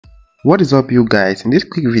What is up you guys? In this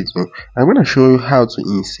quick video, I'm going to show you how to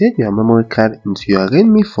insert your memory card into your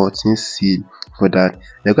Redmi 14C. For that,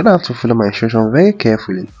 you're going to have to follow my instructions very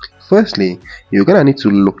carefully. Firstly, you're going to need to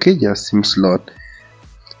locate your SIM slot.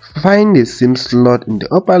 Find the SIM slot in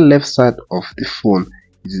the upper left side of the phone.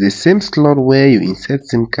 It is the same slot where you insert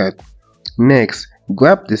SIM card. Next,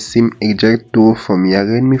 grab the SIM eject tool from your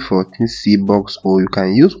Redmi 14C box, or you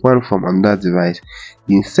can use one from another device.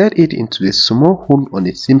 Insert it into the small hole on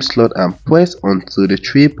the SIM slot and press until the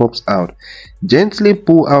tray pops out. Gently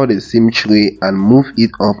pull out the SIM tray and move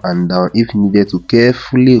it up and down if needed to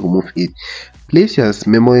carefully remove it. Place your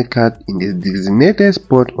memory card in the designated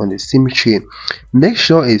spot on the SIM tray. Make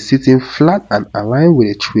sure it's sitting flat and aligned with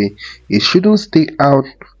the tray. It shouldn't stick out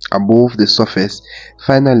above the surface.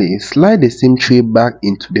 Finally, slide the SIM tray back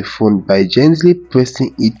into the phone by gently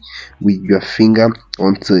pressing it with your finger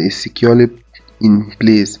until it's securely in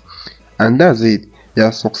place. And that's it. You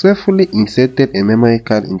have successfully inserted a memory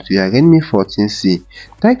card into your Redmi 14C.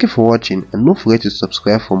 Thank you for watching, and don't forget to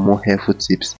subscribe for more helpful tips.